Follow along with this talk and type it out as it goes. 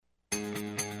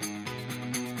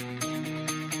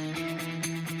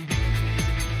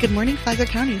Good morning, Flagler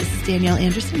County. This is Danielle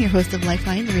Anderson, your host of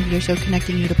Lifeline, the radio show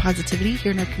connecting you to positivity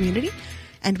here in our community.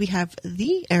 And we have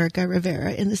the Erica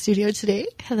Rivera in the studio today.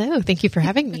 Hello. Thank you for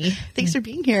having me. Thanks for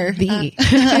being here.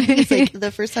 It's like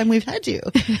the first time we've had you.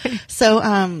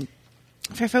 So,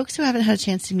 for folks who haven't had a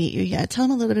chance to meet you yet, tell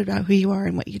them a little bit about who you are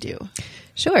and what you do.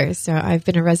 Sure. So I've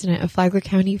been a resident of Flagler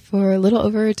County for a little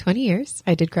over 20 years.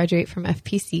 I did graduate from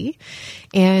FPC,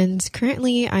 and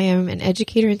currently I am an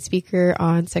educator and speaker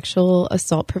on sexual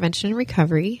assault prevention and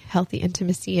recovery, healthy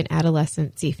intimacy, and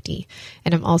adolescent safety.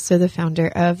 And I'm also the founder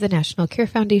of the National Care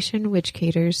Foundation, which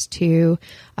caters to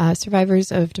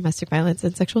survivors of domestic violence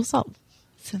and sexual assault.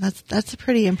 So that's a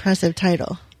pretty impressive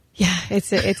title. Yeah,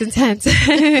 it's intense.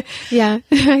 Yeah,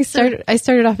 I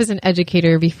started off as an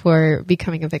educator before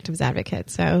becoming a victims advocate.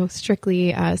 So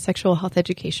strictly sexual health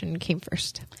education came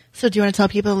first. So do you want to tell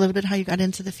people a little bit how you got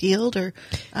into the field, or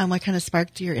what kind of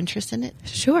sparked your interest in it?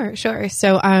 Sure.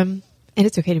 So, and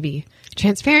it's okay to be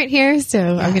transparent here. So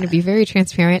yeah. I'm going to be very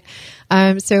transparent.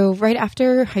 So right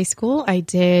after high school, I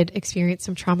did experience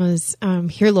some traumas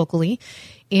here locally.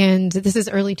 And this is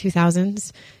early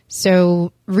 2000s.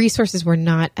 So resources were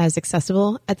not as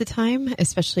accessible at the time,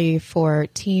 especially for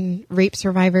teen rape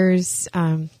survivors.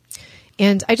 And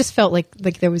I just felt like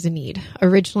there was a need.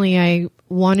 Originally, I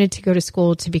wanted to go to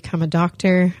school to become a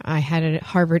doctor. I had a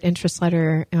Harvard interest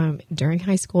letter during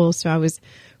high school. So I was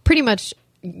pretty much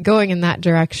going in that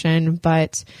direction.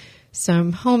 But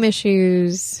some home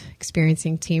issues,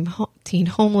 experiencing teen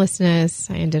homelessness.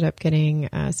 I ended up getting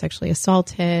sexually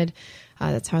assaulted.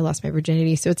 That's how I lost my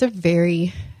virginity. So it's a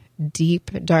very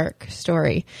deep, dark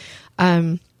story.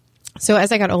 So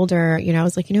as I got older, I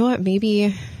was like, you know what,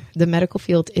 maybe the medical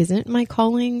field isn't my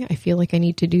calling. I feel like I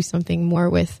need to do something more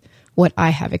with what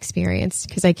I have experienced,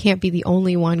 because I can't be the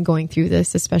only one going through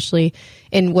this, especially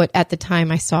in what at the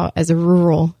time I saw as a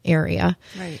rural area.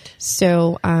 Right.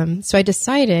 So I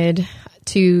decided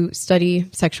to study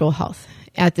sexual health.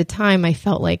 At the time, I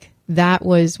felt like that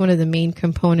was one of the main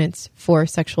components for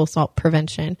sexual assault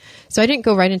prevention. So I didn't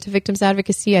go right into victims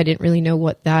advocacy. I didn't really know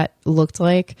what that looked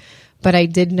like, but I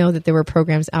did know that there were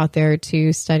programs out there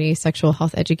to study sexual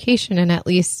health education and at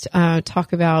least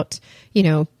talk about,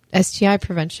 STI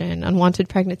prevention, unwanted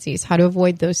pregnancies, how to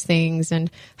avoid those things,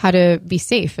 and how to be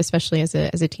safe, especially as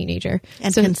a teenager.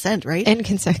 And consent, right? And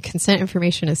consent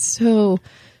information is so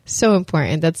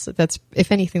important. That's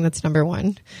if anything, that's number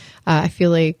one. I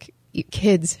feel like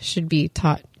kids should be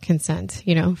taught consent,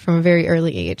 from a very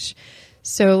early age.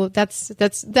 So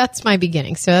that's my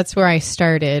beginning. So that's where I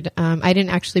started. I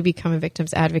didn't actually become a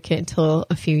victims advocate until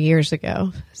a few years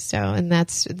ago. So, and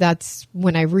that's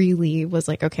when I really was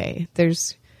like, okay,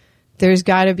 there's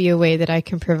got to be a way that I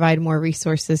can provide more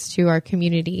resources to our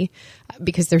community,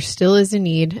 because there still is a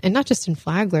need, and not just in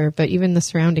Flagler, but even the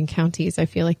surrounding counties. I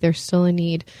feel like there's still a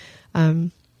need.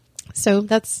 So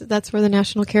that's where the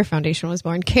National Care Foundation was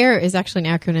born. CARE is actually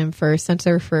an acronym for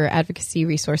Center for Advocacy,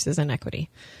 Resources, and Equity.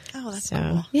 Oh, that's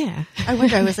cool. Yeah. I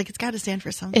was like, it's got to stand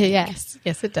for something. Yes,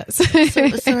 it does.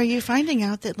 So are you finding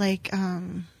out that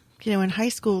in high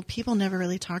school, people never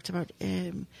really talked about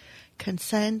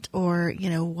consent or,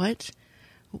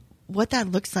 what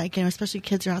that looks like, especially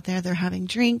kids are out there, they're having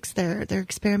drinks, they're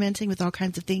experimenting with all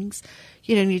kinds of things,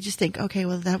 and you just think, okay,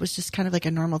 well, that was just kind of like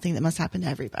a normal thing that must happen to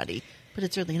everybody, but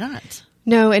it's really not.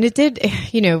 No. And it did,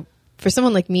 for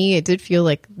someone like me, it did feel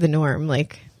like the norm,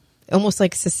 like almost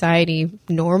like society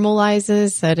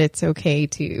normalizes that it's okay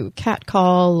to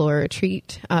catcall or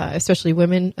treat, especially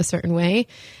women, a certain way.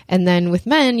 And then with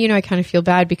men, I kind of feel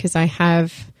bad because I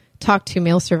have talked to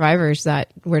male survivors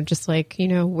that were just like,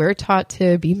 we're taught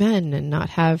to be men and not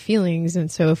have feelings.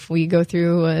 And so if we go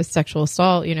through a sexual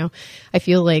assault, I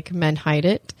feel like men hide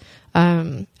it,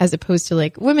 as opposed to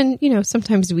like women,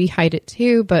 sometimes we hide it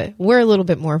too, but we're a little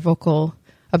bit more vocal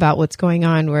about what's going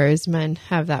on. Whereas men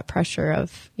have that pressure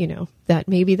of, that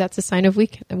maybe that's a sign of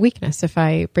weakness if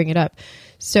I bring it up.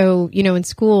 So, in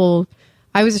school,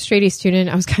 I was a straight A student.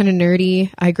 I was kind of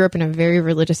nerdy. I grew up in a very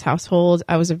religious household.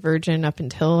 I was a virgin up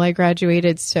until I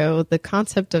graduated. So the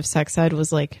concept of sex ed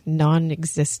was like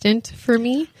non-existent for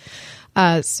me.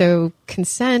 So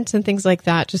consent and things like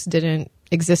that just didn't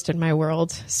exist in my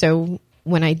world. So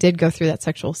when I did go through that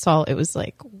sexual assault, it was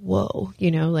like, whoa,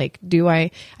 I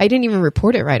didn't even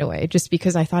report it right away just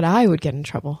because I thought I would get in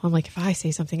trouble. I'm like, if I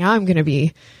say something, I'm going to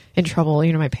be in trouble,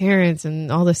 my parents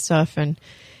and all this stuff. And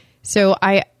so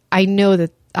I know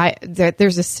that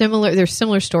there's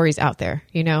similar stories out there.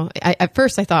 At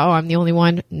first I thought, oh, I'm the only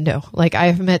one. No,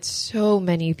 I've met so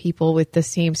many people with the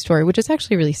same story, which is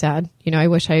actually really sad. I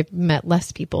wish I met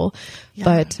less people,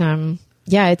 but,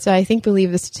 I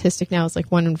believe the statistic now is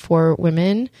like 1 in 4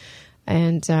 women.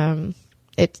 And,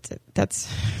 it's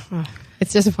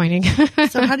disappointing.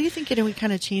 So how do you think, we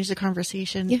kind of change the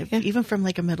conversation, even from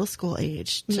like a middle school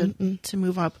age to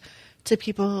move up to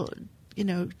people,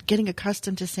 getting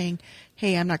accustomed to saying,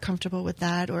 hey, I'm not comfortable with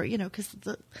that, or, because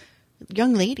the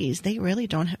young ladies, they really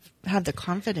don't have the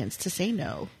confidence to say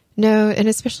no. No. And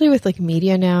especially with like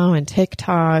media now and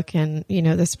TikTok and,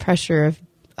 this pressure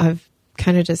of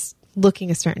kind of just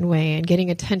looking a certain way and getting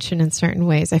attention in certain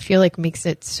ways, I feel like makes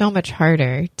it so much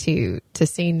harder to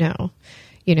say no.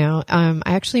 I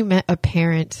actually met a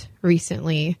parent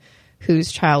recently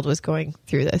whose child was going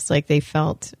through this. Like they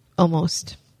felt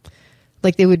almost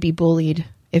like they would be bullied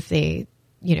if they,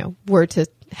 were to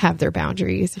have their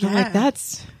boundaries. And I'm like,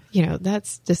 that's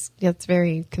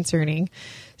very concerning.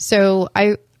 So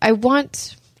I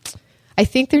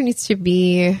think there needs to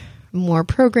be more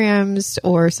programs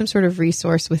or some sort of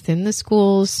resource within the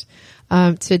schools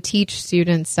to teach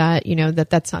students that,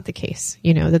 that's not the case,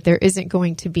 that there isn't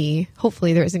going to be,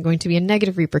 hopefully there isn't going to be a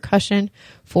negative repercussion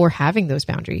for having those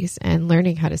boundaries and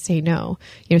learning how to say no,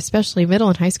 especially middle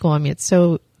and high school. I mean,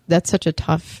 that's such a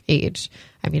tough age.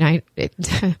 I mean,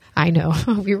 I know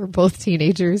we were both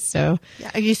teenagers, so.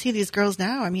 Yeah, you see these girls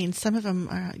now. I mean, some of them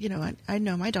are, I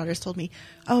know my daughter's told me,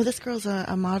 oh, this girl's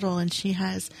a model and she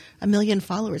has 1 million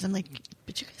followers. I'm like,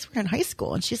 but you guys were in high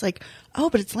school. And she's like, oh,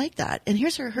 but it's like that. And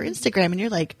here's her Instagram. And you're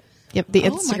like, yep, the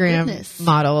Instagram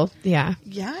model. Yeah.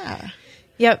 Yeah.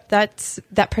 Yep,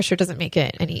 that pressure doesn't make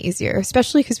it any easier,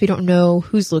 especially because we don't know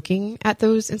who's looking at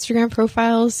those Instagram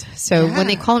profiles. So when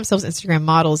they call themselves Instagram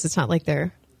models, it's not like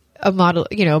they're a model,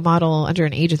 a model under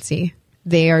an agency.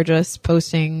 They are just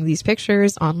posting these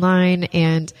pictures online,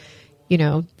 and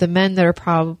the men that are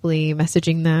probably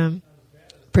messaging them,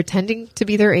 pretending to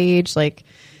be their age, like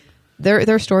there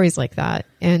are stories like that,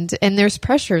 and there's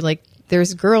pressure, like.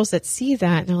 There's girls that see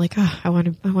that and they're like, oh, I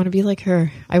want to be like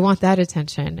her. I want that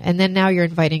attention. And then now you're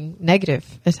inviting negative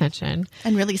attention.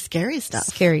 And really scary stuff.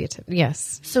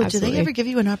 Yes. So absolutely. Do they ever give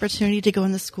you an opportunity to go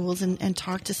in the schools and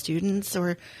talk to students?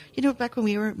 Or, back when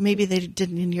we were, maybe they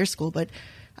didn't in your school, but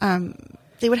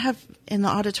they would have in the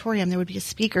auditorium, there would be a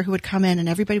speaker who would come in and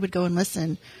everybody would go and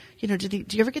listen. Do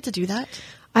you ever get to do that?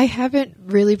 I haven't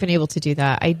really been able to do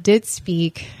that. I did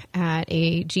speak at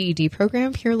a GED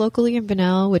program here locally in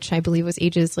Bunnell, which I believe was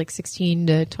ages like 16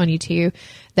 to 22.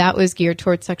 That was geared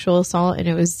towards sexual assault, and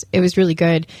it was really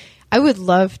good. I would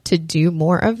love to do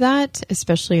more of that,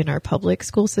 especially in our public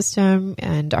school system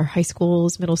and our high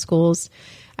schools, middle schools.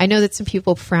 I know that some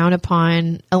people frown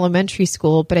upon elementary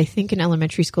school, but I think in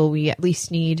elementary school we at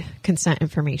least need consent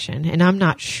information. And I'm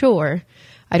not sure.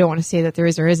 I don't want to say that there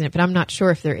is or isn't, but I'm not sure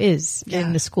if there is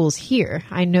in the schools here.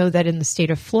 I know that in the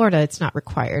state of Florida, it's not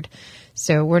required.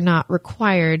 So we're not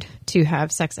required to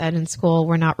have sex ed in school.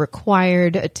 We're not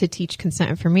required to teach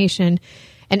consent information.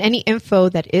 And any info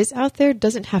that is out there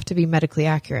doesn't have to be medically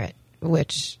accurate,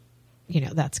 which,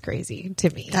 that's crazy to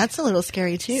me. That's a little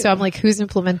scary too. So I'm like, who's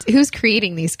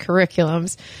creating these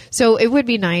curriculums? So it would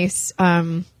be nice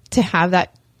to have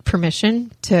that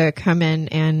permission to come in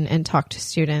and talk to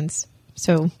students.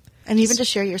 So, and even to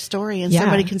share your story, and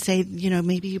somebody can say,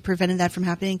 maybe you prevented that from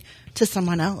happening to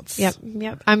someone else.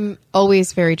 Yep. I'm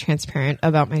always very transparent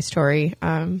about my story.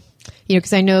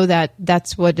 Because I know that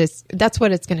that's what it's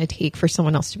going to take for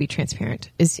someone else to be transparent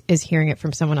is hearing it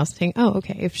from someone else saying, oh,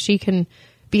 okay, if she can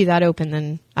be that open,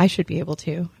 then I should be able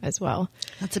to as well.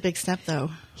 That's a big step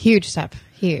though. Huge step.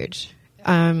 Huge.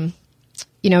 And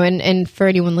for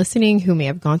anyone listening who may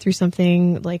have gone through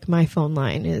something, like my phone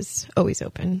line is always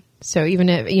open. So even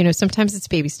if, sometimes it's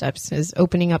baby steps, is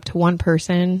opening up to one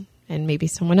person and maybe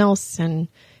someone else and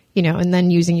then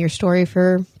using your story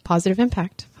for positive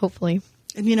impact, hopefully.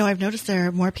 And, I've noticed there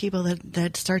are more people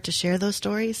that start to share those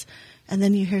stories. And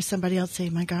then you hear somebody else say,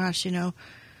 my gosh,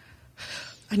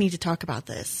 I need to talk about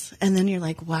this. And then you're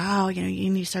like, wow,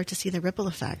 you start to see the ripple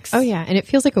effects. Oh yeah. And it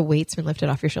feels like a weight's been lifted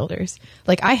off your shoulders.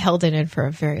 Like I held it in for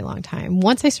a very long time.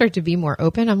 Once I started to be more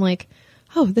open, I'm like,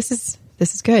 oh, this is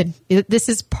good. This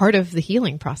is part of the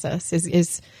healing process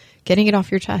is getting it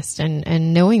off your chest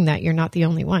and knowing that you're not the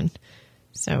only one.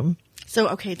 So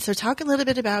okay. So talk a little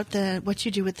bit about what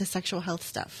you do with the sexual health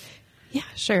stuff. Yeah,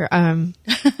 sure. Okay.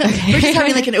 We're just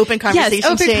having like an open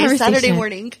conversation today. Saturday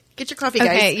morning. Get your coffee, guys.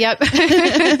 Okay,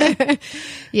 yep.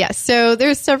 Yeah, so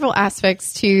there's several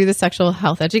aspects to the sexual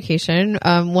health education.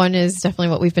 One is definitely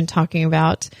what we've been talking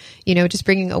about, just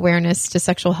bringing awareness to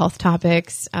sexual health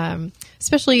topics,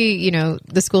 especially,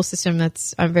 the school system.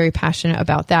 I'm very passionate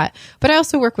about that. But I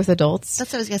also work with adults.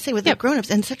 That's what I was going to say, with the grown-ups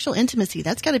and sexual intimacy.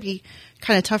 That's got to be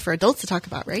kind of tough for adults to talk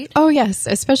about, right? Oh, yes,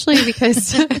 especially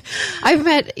because I've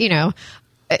met,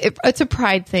 it's a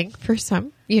pride thing for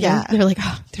some, you know, Yeah. they're like,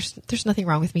 oh, there's nothing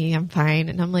wrong with me. I'm fine.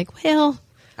 And I'm like, well,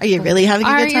 Are you really having a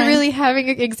good time? Are you really having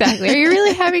a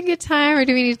good time, or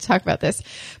do we need to talk about this?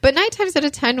 But 9 times out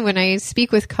of 10, when I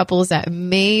speak with couples that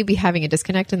may be having a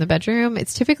disconnect in the bedroom,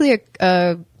 it's typically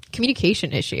a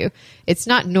communication issue. It's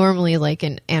not normally like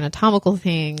an anatomical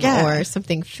thing or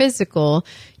something physical.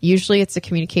 Usually it's a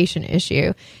communication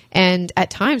issue. And at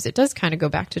times it does kind of go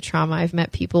back to trauma. I've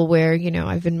met people where, you know,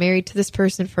 I've been married to this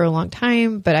person for a long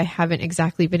time, but I haven't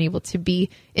exactly been able to be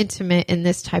intimate in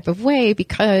this type of way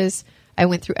because I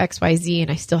went through XYZ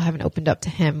and I still haven't opened up to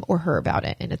him or her about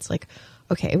it. And it's like,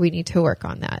 okay, we need to work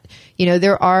on that. You know,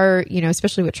 there are, you know,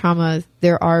 especially with trauma,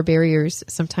 there are barriers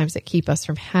sometimes that keep us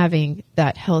from having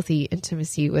that healthy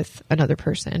intimacy with another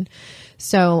person.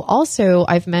 So also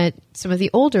I've met some of the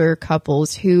older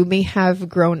couples who may have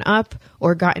grown up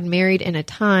or gotten married in a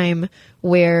time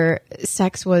where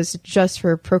sex was just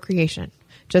for procreation,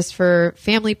 just for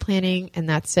family planning, and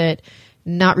that's it.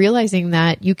 Not realizing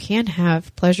that you can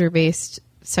have pleasure-based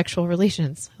sexual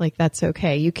relations. Like, that's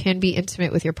okay. You can be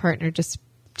intimate with your partner just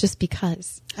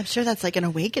because. I'm sure that's like an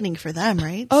awakening for them,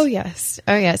 right? Oh, yes.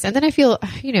 Oh, yes. And then I feel,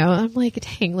 you know, I'm like,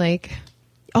 dang, like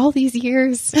all these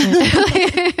years. But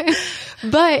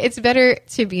it's better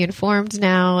to be informed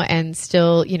now and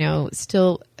still, you know,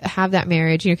 still have that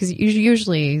marriage, you know, because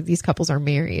usually these couples are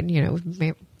married, you know,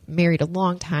 married a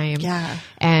long time. Yeah.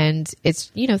 And it's,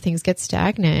 you know, things get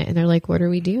stagnant and they're like, what are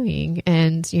we doing?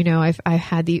 And, you know, I've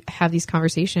had have these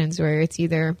conversations where it's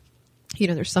either, you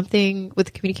know, there's something with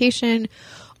the communication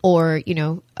or, you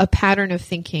know, a pattern of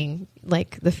thinking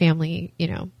like the family, you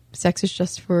know, sex is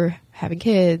just for having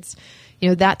kids, you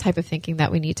know, that type of thinking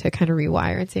that we need to kind of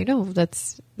rewire and say, no,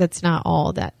 that's not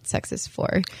all that sex is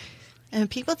for. And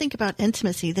people think about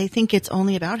intimacy, they think it's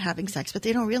only about having sex, but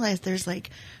they don't realize there's like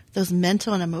those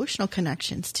mental and emotional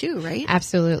connections too, right?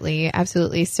 Absolutely.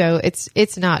 Absolutely. So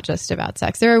it's not just about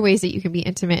sex. There are ways that you can be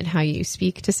intimate in how you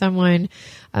speak to someone.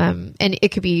 And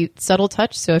it could be subtle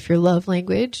touch. So if your love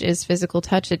language is physical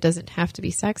touch, it doesn't have to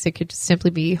be sex. It could just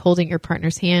simply be holding your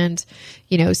partner's hand,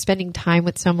 you know, spending time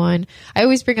with someone. I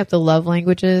always bring up the love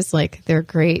languages. Like, they're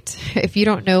great. If you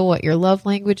don't know what your love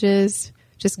language is,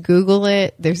 just Google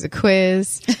it. There's a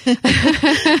quiz.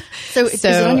 So is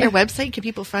it on your website? Can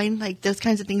people find like those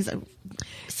kinds of things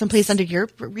someplace under your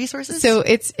resources? So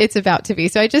it's about to be.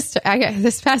 So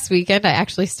this past weekend, I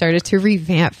actually started to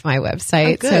revamp my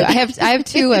website. Oh, good. So I have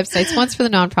 2 websites. One's for the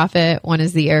nonprofit. One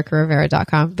is the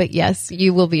ericarivera.com. But yes,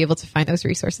 you will be able to find those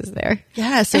resources there.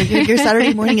 Yeah. So your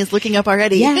Saturday morning is looking up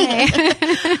already. Yay. All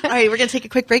right. We're going to take a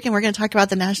quick break and we're going to talk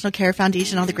about the National Care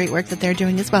Foundation, all the great work that they're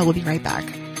doing as well. We'll be right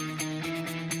back.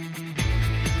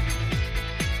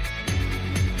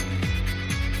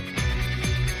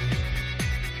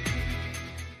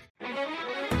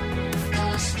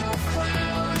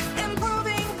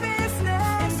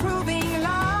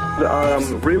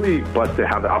 I'm really blessed to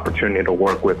have the opportunity to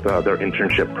work with their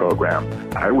internship program.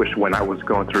 I wish when I was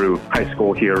going through high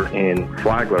school here in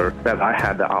Flagler that I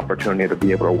had the opportunity to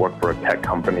be able to work for a tech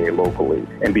company locally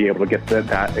and be able to get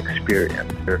that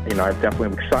experience. You know, I'm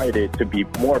definitely excited to be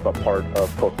more of a part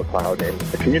of Coastal Cloud and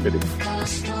the community.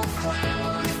 Coastal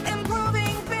Cloud,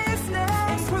 improving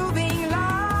business, improving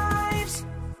lives.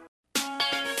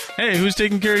 Hey, who's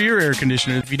taking care of your air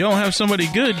conditioner? If you don't have somebody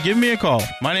good, give me a call.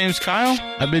 My name's Kyle.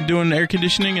 I've been doing air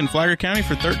conditioning in Flagler County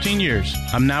for 13 years.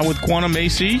 I'm now with Quantum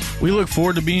AC. We look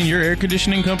forward to being your air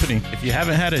conditioning company. If you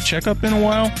haven't had a checkup in a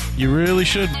while, you really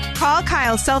should. Call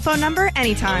Kyle's cell phone number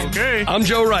anytime. Okay. I'm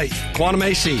Joe Wright, Quantum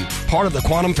AC, part of the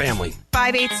Quantum family.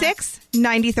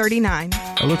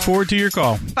 586-9039. I look forward to your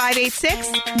call.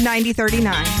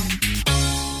 586-9039.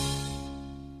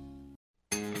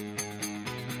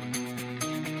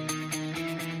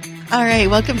 All right,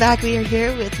 welcome back. We are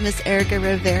here with Miss Erica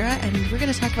Rivera, and we're going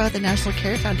to talk about the National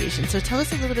Care Foundation. So tell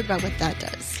us a little bit about what that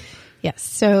does. Yes.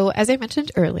 So as I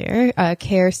mentioned earlier,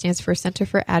 CARE stands for Center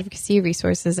for Advocacy,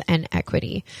 Resources, and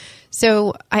Equity.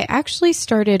 So I actually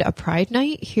started a Pride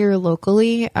Night here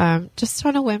locally, just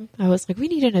on a whim. I was like, we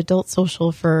need an adult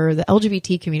social for the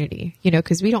LGBT community, you know,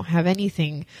 because we don't have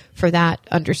anything for that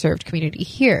underserved community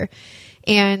here.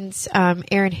 And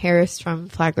Aaron Harris from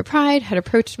Flagler Pride had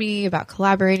approached me about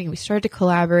collaborating. We started to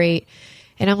collaborate.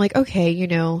 And I'm like, okay, you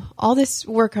know, all this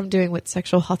work I'm doing with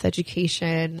sexual health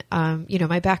education, you know,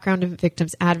 my background in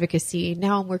victims advocacy,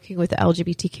 now I'm working with the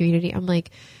LGBT community. I'm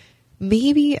like,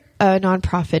 maybe a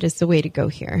nonprofit is the way to go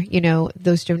here. You know,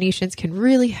 those donations can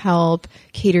really help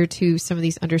cater to some of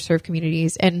these underserved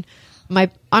communities. And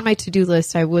on my to-do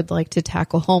list, I would like to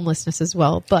tackle homelessness as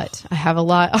well, but I have a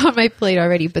lot on my plate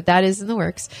already, but that is in the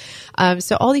works.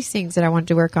 So all these things that I wanted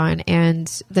to work on, and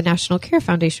the National Care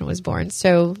Foundation was born.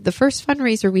 So the first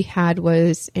fundraiser we had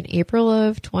was in April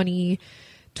of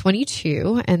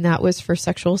 2022, and that was for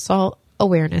Sexual Assault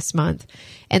Awareness Month.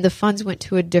 And the funds went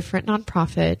to a different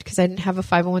nonprofit because I didn't have a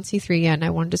 501c3 yet, and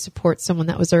I wanted to support someone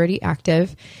that was already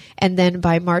active. And then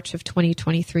by March of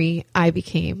 2023, I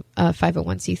became a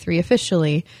 501c3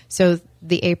 officially. So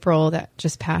the April that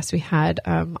just passed, we had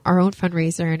our own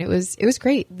fundraiser, and it was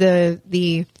great.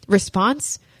 The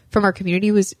response from our community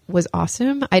was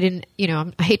awesome. I didn't,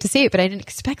 I hate to say it, but I didn't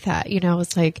expect that. I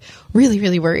was like really,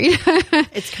 really worried.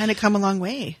 It's kind of come a long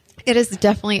way. It is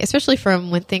definitely, especially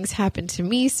from when things happened to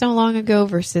me so long ago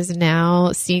versus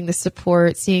now, seeing the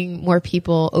support, seeing more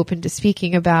people open to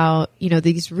speaking about,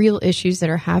 these real issues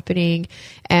that are happening.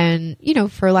 And,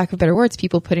 for lack of better words,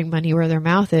 people putting money where their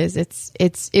mouth is.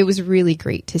 It was really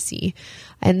great to see.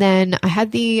 And then I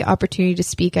had the opportunity to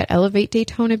speak at Elevate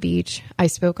Daytona Beach. I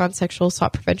spoke on sexual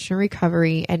assault prevention and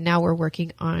recovery, and now we're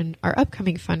working on our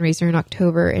upcoming fundraiser in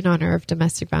October in honor of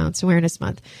Domestic Violence Awareness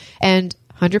Month. And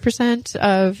 100%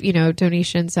 of,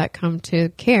 donations that come to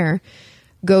CARE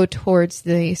go towards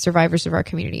the survivors of our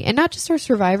community. And not just our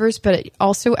survivors, but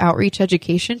also outreach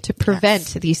education to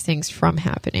prevent these things from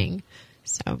happening.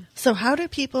 So how do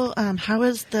people, how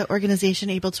is the organization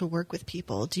able to work with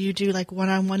people? Do you do like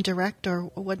one-on-one direct, or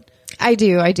what? I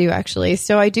do actually.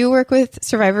 So I do work with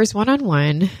survivors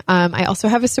one-on-one. I also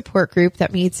have a support group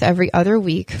that meets every other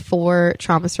week for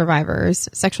trauma survivors,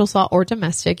 sexual assault or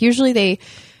domestic. Usually they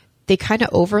kind of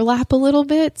overlap a little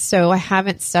bit, so I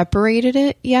haven't separated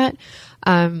it yet.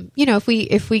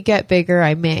 If we get bigger,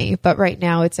 I may, but right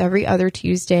now it's every other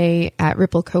Tuesday at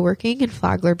Ripple Co-working in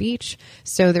Flagler Beach.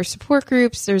 So there's support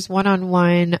groups, there's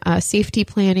one-on-one safety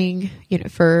planning,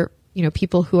 for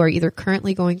people who are either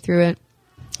currently going through it,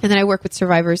 and then I work with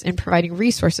survivors in providing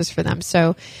resources for them.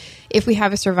 So if we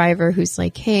have a survivor who's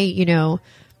like, hey,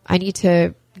 I need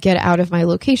to get out of my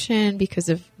location because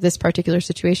of this particular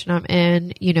situation I'm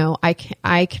in,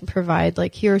 I can provide,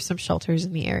 like, here are some shelters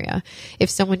in the area. If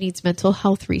someone needs mental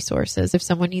health resources, if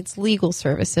someone needs legal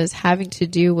services having to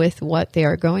do with what they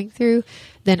are going through,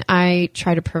 then I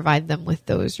try to provide them with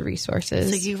those resources.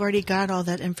 So you've already got all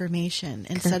that information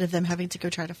instead of them having to go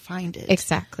try to find it.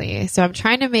 Exactly. So I'm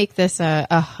trying to make this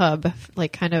a hub,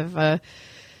 like kind of a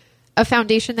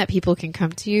foundation that people can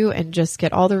come to and just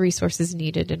get all the resources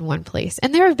needed in one place.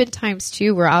 And there have been times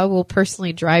too where I will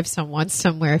personally drive someone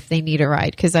somewhere if they need a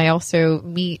ride, because I also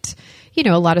meet,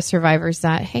 a lot of survivors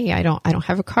that, hey, I don't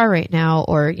have a car right now,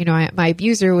 or, my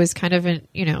abuser was kind of,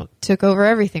 took over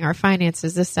everything, our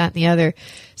finances, this, that, and the other.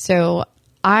 So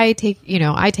I take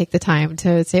the time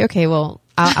to say, okay, well,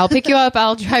 I'll pick you up.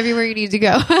 I'll drive you where you need to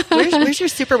go. Where's your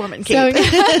Superwoman cape?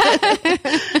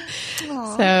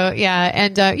 So yeah.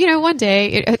 And, one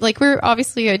day, we're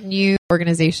obviously a new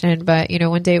organization, but,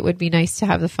 one day it would be nice to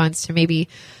have the funds to maybe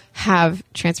have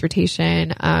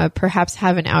transportation, perhaps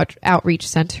have an outreach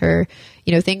center,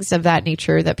 things of that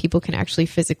nature that people can actually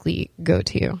physically go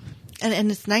to.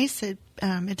 And it's nice that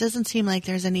it doesn't seem like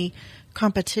there's any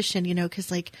competition,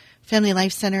 because like Family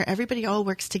Life Center, everybody all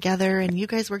works together, and you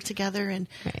guys work together, and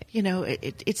right.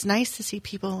 It's nice to see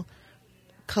people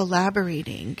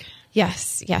collaborating.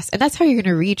 Yes. And that's how you're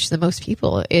going to reach the most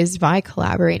people, is by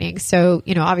collaborating. So,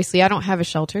 obviously I don't have a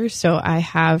shelter, so I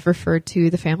have referred to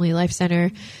the Family Life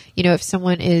Center. If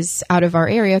someone is out of our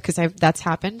area, because that's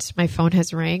happened, my phone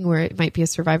has rang where it might be a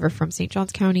survivor from St.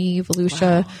 Johns County,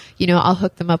 Volusia. Wow. I'll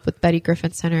hook them up with Betty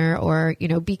Griffin Center or,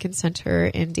 Beacon Center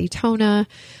in Daytona.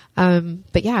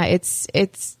 But yeah,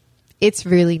 it's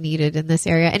really needed in this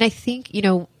area. And I think,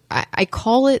 I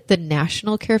call it the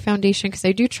National Care Foundation because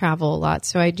I do travel a lot.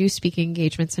 So I do speaking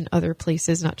engagements in other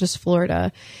places, not just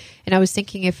Florida. And I was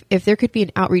thinking if there could be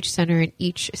an outreach center in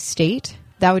each state,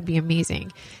 that would be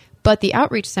amazing. But the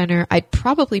outreach center, I'd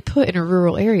probably put in a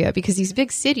rural area because these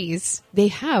big cities, they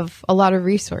have a lot of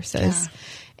resources. Yeah.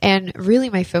 And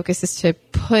really my focus is to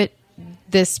put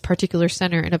this particular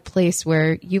center in a place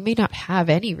where you may not have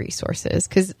any resources,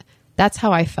 because that's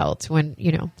how I felt when,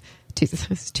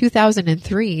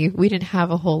 2003, we didn't have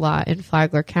a whole lot in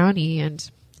Flagler County. And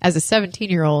as a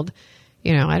 17-year-old,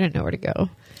 I didn't know where to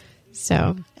go.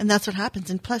 So, and that's what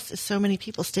happens. And plus, so many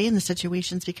people stay in the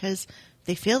situations because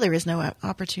they feel there is no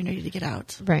opportunity to get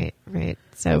out. Right.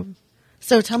 So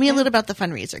So tell me a little about the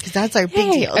fundraiser, because that's our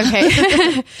big deal.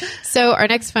 Okay. So our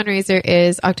next fundraiser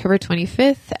is October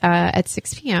 25th at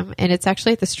 6 p.m. And it's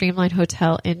actually at the Streamline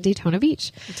Hotel in Daytona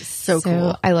Beach. Which is so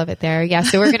cool. I love it there. Yeah.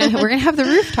 So we're gonna have the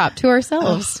rooftop to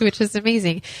ourselves, which is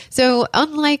amazing. So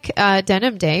unlike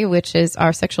Denim Day, which is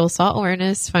our sexual assault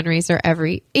awareness fundraiser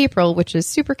every April, which is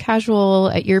super casual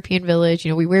at European Village,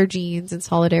 we wear jeans in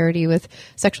solidarity with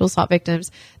sexual assault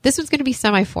victims. This one's going to be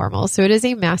semi-formal. So it is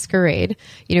a masquerade,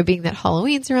 being that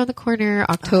Halloween's around the corner,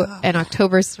 and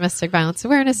October's Domestic Violence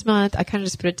Awareness Month. I kind of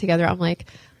just put it together. I'm like,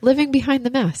 living behind the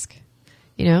mask,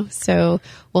 so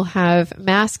we'll have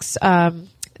masks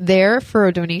there for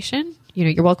a donation.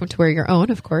 You're welcome to wear your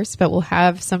own, of course, but we'll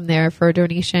have some there for a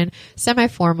donation.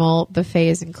 Semi-formal buffet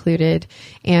is included.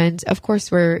 And of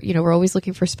course, we're always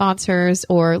looking for sponsors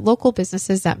or local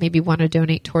businesses that maybe want to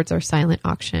donate towards our silent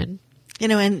auction.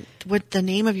 And what the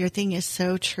name of your thing is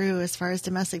so true as far as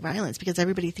domestic violence, because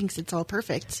everybody thinks it's all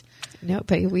perfect. No,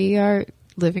 but we are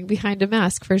living behind a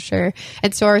mask for sure.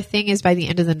 And so our thing is, by the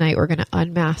end of the night, we're going to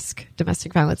unmask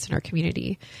domestic violence in our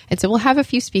community. And so we'll have a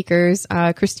few speakers.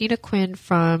 Christina Quinn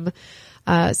from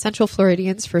Central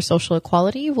Floridians for Social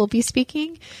Equality will be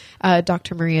speaking.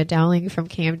 Dr. Maria Dowling from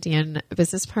KMDN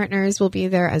Business Partners will be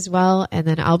there as well. And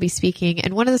then I'll be speaking.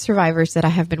 And one of the survivors that I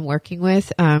have been working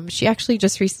with, she actually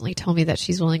just recently told me that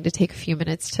she's willing to take a few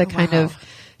minutes to kind of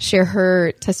share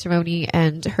her testimony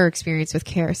and her experience with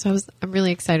care. So I'm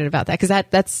really excited about that, because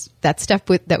that's that step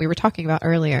that we were talking about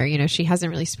earlier. She hasn't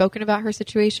really spoken about her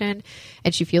situation,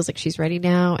 and she feels like she's ready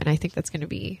now. And I think that's going to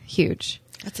be huge.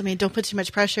 Don't put too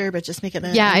much pressure, but just make it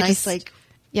a nice,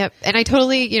 Yep. And I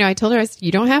totally, I told her, you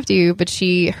don't have to, but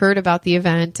she heard about the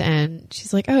event and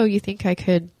she's like, oh, you think I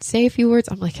could say a few words?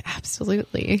 I'm like,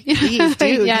 absolutely. Please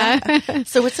do. Yeah.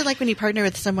 So what's it like when you partner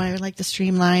with someone like the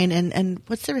Streamline, and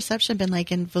what's the reception been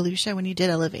like in Volusia when you did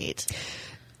Elevate?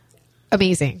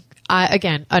 Amazing.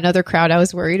 Again, another crowd I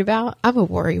was worried about. I'm a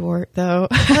worrywart though.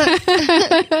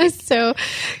 So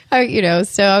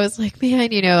I was like, man,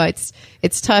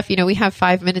 it's tough. We have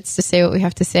 5 minutes to say what we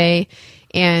have to say.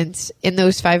 And in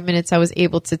those 5 minutes, I was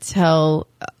able to tell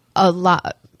a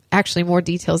lot, actually more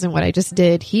details than what I just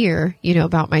did here,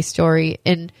 about my story.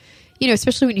 And,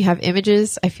 especially when you have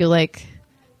images, I feel like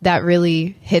that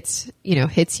really hits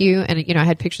you. And, I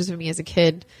had pictures of me as a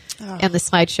kid and the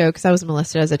slideshow, because I was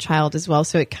molested as a child as well.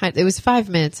 So it was 5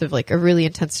 minutes of like a really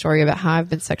intense story about how I've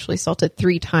been sexually assaulted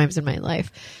 3 times in my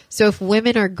life. So if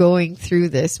women are going through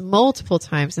this multiple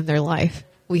times in their life,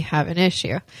 we have an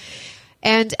issue.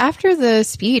 And after the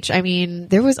speech,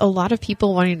 there was a lot of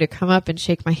people wanting to come up and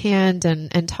shake my hand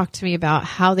and talk to me about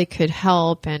how they could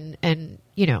help and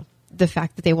the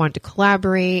fact that they wanted to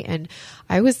collaborate. And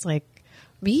I was like,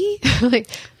 me?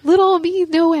 Like, little me?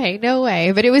 No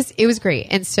way. But it was great.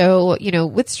 And so,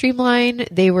 with Streamline,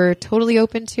 they were totally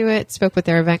open to it, spoke with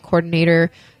their event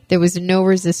coordinator. There was no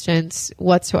resistance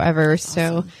whatsoever.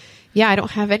 Awesome. So yeah, I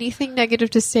don't have anything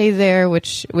negative to say there,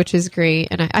 which is great.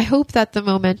 And I hope that the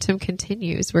momentum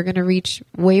continues. We're going to reach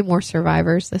way more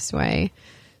survivors this way.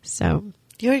 So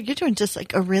you're doing just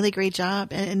like a really great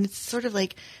job. And it's sort of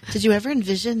like, did you ever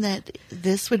envision that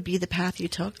this would be the path you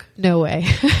took? No way.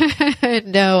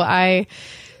 No,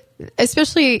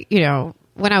 especially,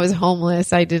 when I was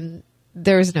homeless,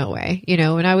 there's no way,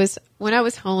 when I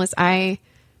was homeless, I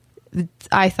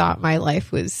thought my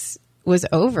life was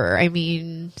over.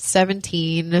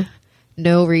 17,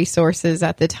 no resources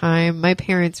at the time. My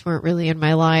parents weren't really in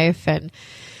my life. And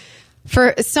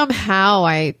somehow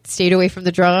I stayed away from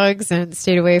the drugs and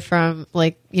stayed away from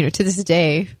to this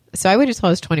day. So I waited until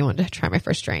I was 21 to try my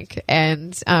first drink.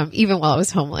 And, even while I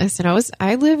was homeless, and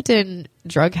I lived in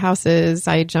drug houses.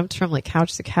 I jumped from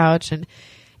couch to couch, and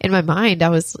in my mind,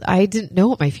 I didn't know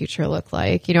what my future looked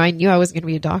like. I knew I was going to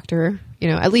be a doctor.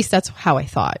 At least that's how I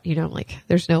thought. I'm like,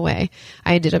 there's no way.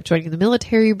 I ended up joining the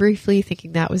military briefly,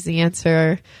 thinking that was the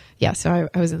answer. Yeah, so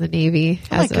I was in the Navy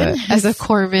as a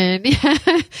corpsman.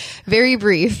 Very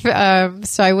brief.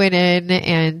 So I went in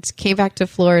and came back to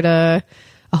Florida,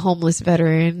 a homeless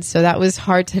veteran. So that was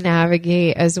hard to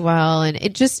navigate as well. And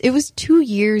it was 2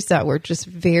 years that were just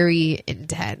very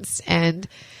intense. And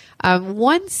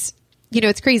once,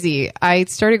 it's crazy. I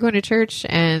started going to church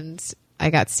and I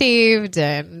got saved,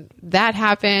 and that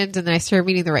happened. And then I started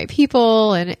meeting the right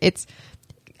people, and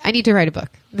I need to write a book.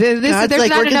 There's not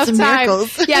enough time.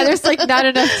 Yeah, there's not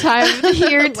enough time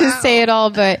here to say it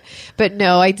all. But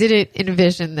no, I didn't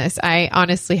envision this. I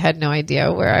honestly had no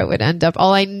idea where I would end up.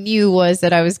 All I knew was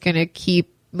that I was going to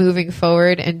keep moving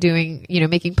forward and doing,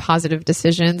 making positive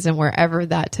decisions, and wherever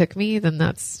that took me, then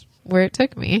that's where it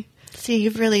took me. See,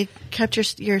 you've really kept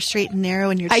your straight and narrow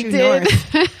and your true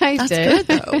north. That's good,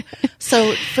 though.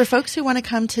 So for folks who want to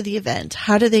come to the event,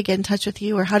 how do they get in touch with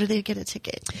you, or how do they get a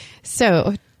ticket?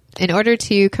 So in order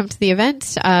to come to the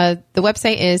event, the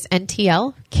website is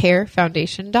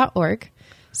ntlcarefoundation.org.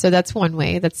 So that's one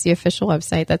way. That's the official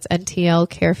website. That's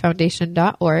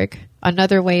ntlcarefoundation.org.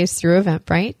 Another way is through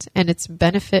Eventbrite, and it's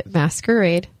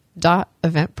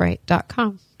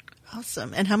benefitmasquerade.eventbrite.com.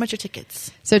 Awesome. And how much are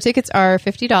tickets? So tickets are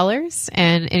 $50,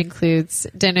 and it includes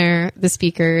dinner, the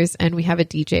speakers, and we have a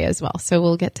DJ as well. So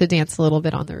we'll get to dance a little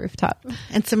bit on the rooftop.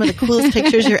 And some of the coolest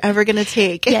pictures you're ever going to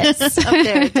take. Yes. Up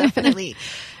there, definitely.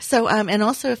 So, and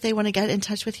also if they want to get in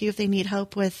touch with you, if they need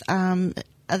help with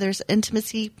others'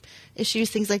 intimacy issues,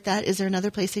 things like that, is there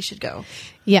another place they should go?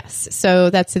 Yes. So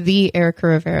that's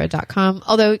theericarivera.com.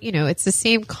 Although, it's the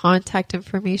same contact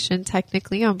information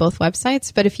technically on both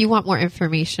websites. But if you want more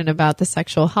information about the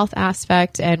sexual health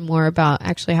aspect and more about,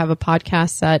 actually have a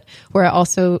podcast set where I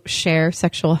also share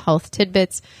sexual health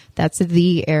tidbits, that's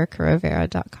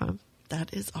theericarivera.com.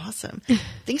 That is awesome.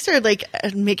 Thanks for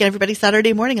making everybody's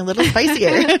Saturday morning a little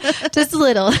spicier. Just a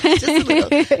little. Just a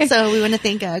little. So we want to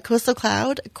thank Coastal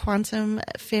Cloud, Quantum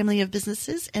Family of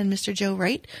Businesses, and Mr. Joe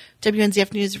Wright,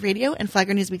 WNZF News Radio, and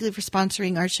Flagler News Weekly for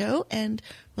sponsoring our show. And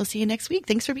we'll see you next week.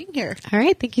 Thanks for being here. All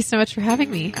right. Thank you so much for having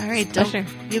me. All right. Pleasure.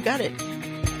 You got it.